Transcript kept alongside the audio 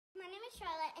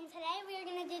Charlotte, and today we are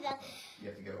going to do the You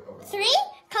have to go over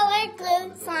 3-color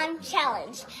glue slime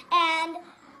challenge. And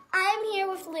I'm here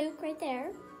with Luke right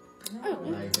there.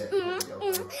 Okay,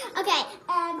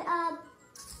 and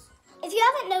if you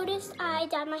haven't noticed, I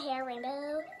dyed my hair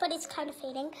rainbow, but it's kind of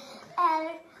fading.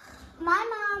 And my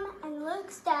mom and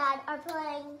Luke's dad are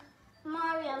playing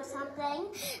Mario something,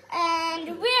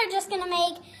 and we're just going to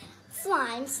make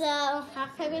slime. So,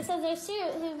 rock, paper, scissors,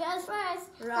 shoot. Who goes first?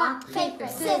 Rock, paper,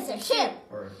 scissors, shoot.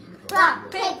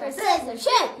 Rock, paper, scissors,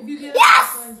 shoot.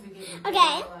 Yes!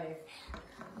 Okay.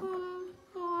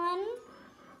 1,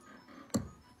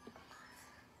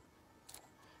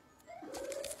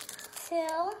 2,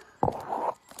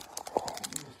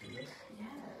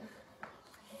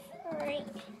 3.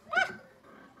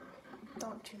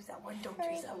 Don't choose that one. Don't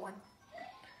choose that one.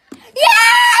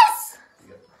 Yes!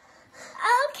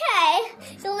 Okay.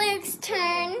 So Luke's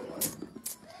turn.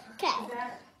 Okay.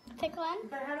 Pick one.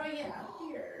 But how do I get out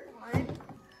here?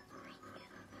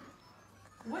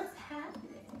 What's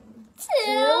happening? 2.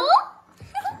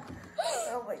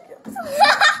 Oh my god.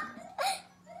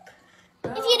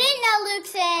 If you didn't know,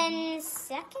 Luke's in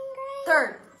 2nd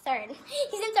grade? Third.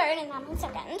 He's in 3rd and I'm in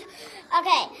 2nd.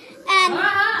 Okay. And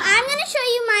I'm going to show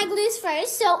you my glues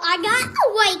first. So I got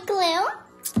a white glue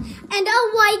and a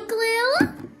white glue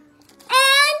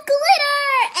and glitter.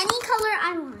 Any color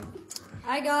I want.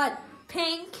 I got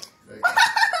pink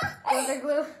glitter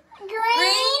glue,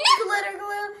 Green glitter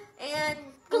glue, and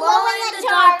glow in the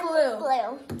dark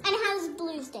glue. And it has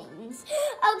blue stains.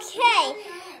 Okay.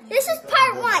 This is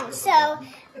part 1. So I'm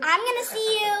going to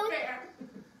see you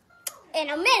in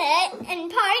a minute in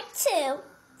part 2.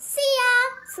 See ya.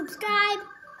 Subscribe.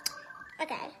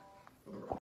 Okay.